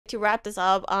to wrap this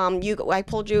up, we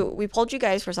polled you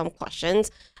guys for some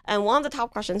questions, and one of the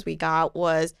top questions we got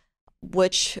was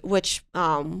which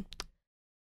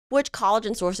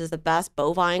collagen source is the best,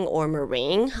 bovine or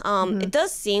meringue? It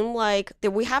does seem like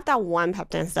we have that one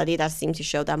peptide study that seems to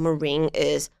show that meringue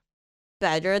is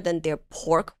better than their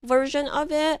pork version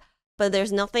of it, but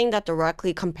there's nothing that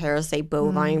directly compares, say,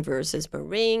 bovine versus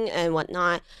meringue and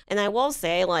whatnot. And I will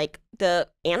say, like, the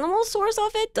animal source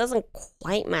of it doesn't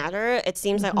quite matter. It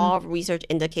seems like all research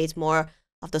indicates more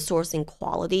of the sourcing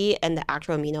quality and the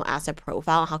actual amino acid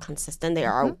profile, how consistent they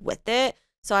are with it.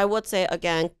 So I would say,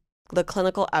 again, the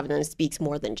clinical evidence speaks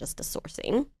more than just the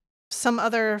sourcing. Some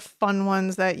other fun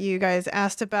ones that you guys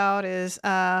asked about is,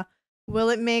 will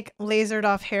it make lasered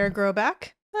off hair grow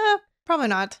back? Probably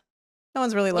not. No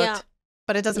one's really looked,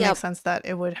 but it doesn't make sense that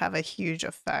it would have a huge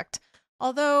effect.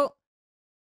 Although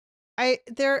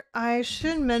I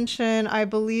should mention, I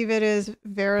believe it is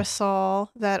Verisol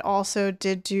that also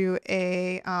did do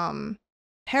a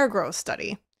hair growth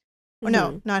study.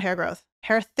 No, not hair growth,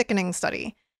 hair thickening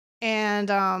study. And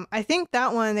I think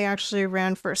that one they actually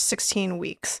ran for 16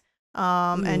 weeks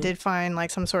and did find like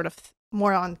some sort of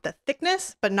more on the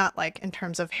thickness, but not like in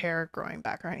terms of hair growing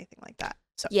back or anything like that.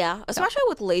 So, yeah, especially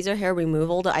with laser hair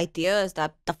removal, the idea is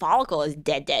that the follicle is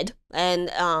dead. And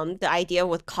the idea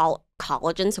with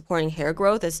collagen supporting hair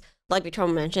growth is, like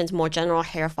Victoria mentioned, more general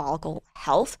hair follicle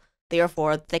health,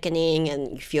 therefore thickening,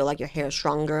 and you feel like your hair is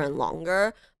stronger and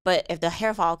longer. But if the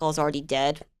hair follicle is already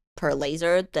dead per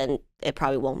laser, then it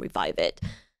probably won't revive it.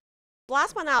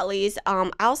 Last but not least,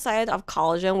 outside of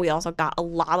collagen, we also got a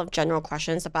lot of general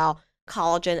questions about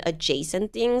collagen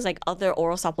adjacent things, like other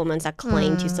oral supplements that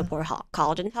claim to support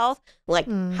collagen health, like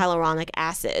hyaluronic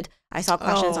acid. I saw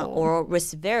questions on oral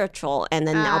resveratrol, and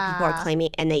then now people are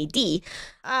claiming NAD.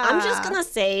 I'm just gonna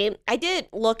say, I did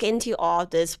look into all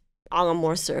of this on a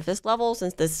more surface level,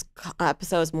 since this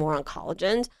episode is more on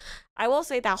collagen. I will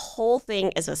say that whole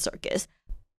thing is a circus.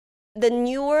 The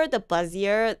newer, the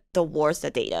buzzier, the worse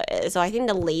the data is. So I think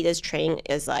the latest train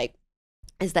is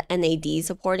the NAD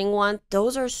supporting one.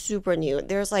 Those are super new.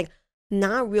 There's like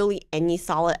not really any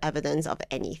solid evidence of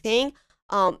anything.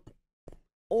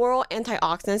 Oral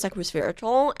antioxidants like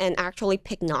resveratrol and actually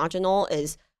pycnogenol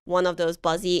is one of those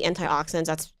buzzy antioxidants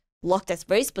that's looked at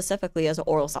very specifically as an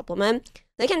oral supplement.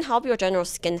 They can help your general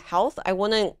skin health. I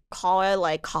wouldn't call it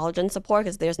like collagen support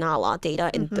because there's not a lot of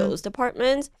data in those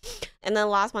departments. And then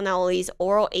last but not least,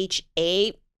 oral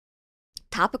HA.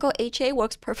 Topical HA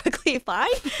works perfectly fine.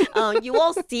 You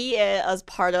will see it as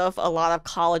part of a lot of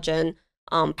collagen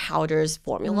powders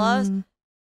formulas.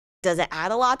 Does it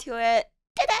add a lot to it?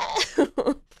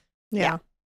 Yeah.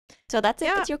 So that's it.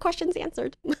 That's your questions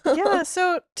answered. Yeah.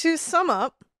 So to sum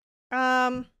up,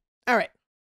 all right.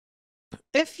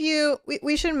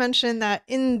 We should mention that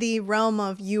in the realm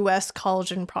of US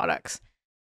collagen products,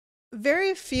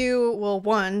 very few will,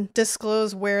 one,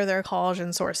 disclose where their collagen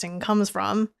sourcing comes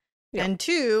from, and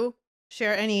two,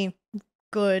 share any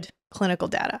good clinical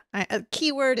data. A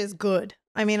keyword is good.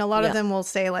 I mean, a lot of them will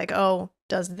say like, oh,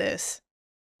 does this,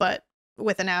 but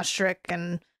with an asterisk,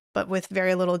 but with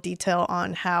very little detail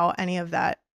on how any of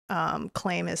that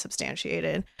claim is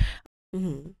substantiated.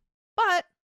 But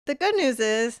the good news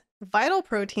is Vital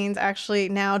Proteins actually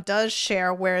now does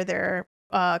share where their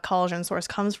collagen source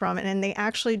comes from, and they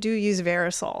actually do use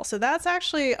Verisol. So that's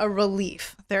actually a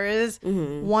relief. There is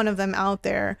one of them out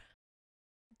there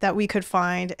that we could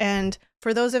find. And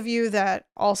for those of you that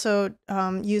also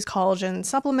use collagen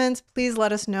supplements, please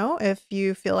let us know if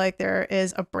you feel like there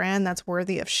is a brand that's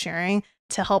worthy of sharing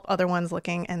to help other ones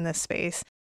looking in this space.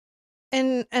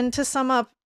 And to sum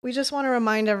up, we just want to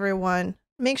remind everyone,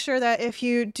 make sure that if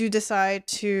you do decide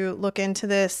to look into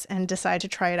this and decide to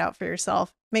try it out for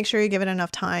yourself, make sure you give it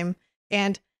enough time.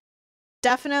 And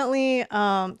definitely,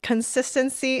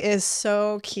 consistency is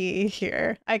so key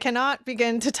here. I cannot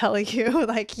begin to tell you,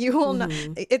 like, you will not,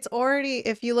 it's already,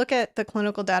 if you look at the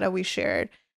clinical data we shared,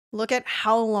 look at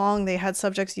how long they had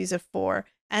subjects use it for,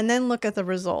 and then look at the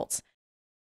results.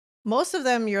 Most of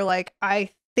them, you're like,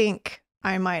 I think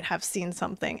I might have seen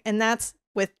something. And that's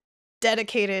with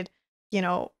dedicated,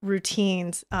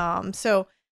 routines. So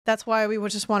that's why we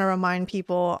would just want to remind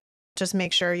people, just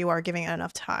make sure you are giving it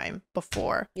enough time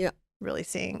before really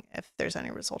seeing if there's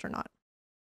any result or not.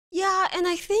 Yeah, and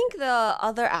I think the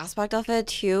other aspect of it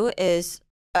too is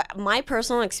my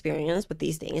personal experience with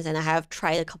these things, and I have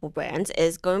tried a couple brands,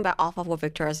 is going back off of what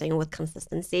Victoria was saying with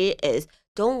consistency, is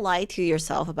don't lie to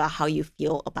yourself about how you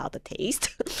feel about the taste.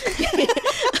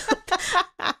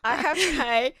 I have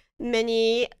tried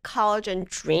mini collagen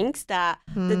drinks that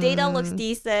the data looks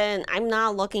decent. I'm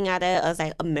not looking at it as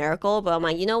like a miracle, but I'm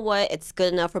like, you know what? It's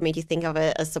good enough for me to think of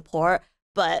it as support.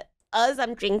 But as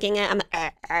I'm drinking it, I'm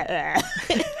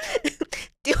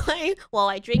Will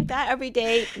I drink that every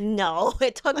day? No.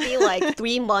 It took me like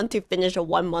 3 months to finish a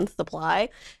 1 month supply.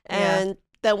 And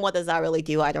then what does that really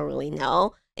do? I don't really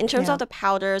know. In terms of the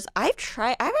powders, I've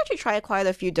actually tried quite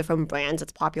a few different brands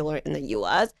that's popular in the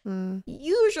US.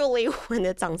 Usually when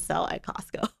it's on sale at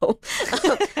Costco. Of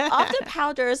the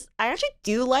powders, I actually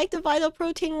do like the Vital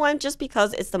Protein one just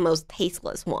because it's the most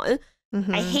tasteless one.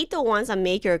 I hate the ones that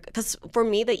make because for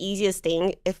me, the easiest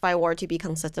thing, if I were to be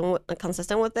consistent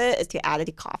with it, is to add it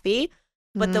to coffee.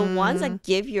 But the ones that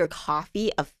give your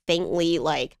coffee a faintly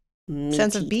like meaty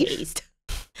sense of beef taste.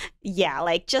 Yeah,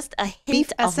 like just a hint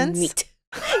beef of essence? meat.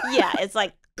 Yeah, it's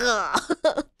like,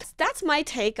 ugh. That's my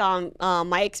take on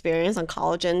my experience on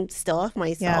collagen still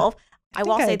myself. I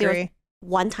will say there was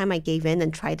one time I gave in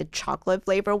and tried the chocolate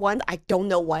flavor one. I don't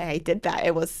know why I did that.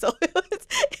 It was so,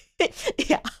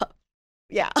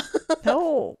 yeah.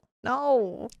 No.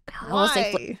 Why?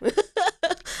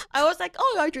 I was like,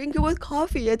 oh, I drink it with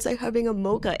coffee. It's like having a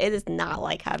mocha. It is not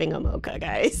like having a mocha,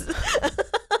 guys.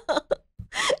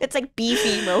 It's like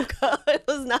beefy mocha. It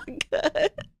was not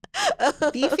good.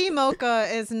 Beefy mocha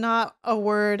is not a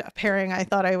word pairing I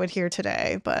thought I would hear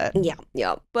today, but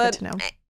yeah. But good to know.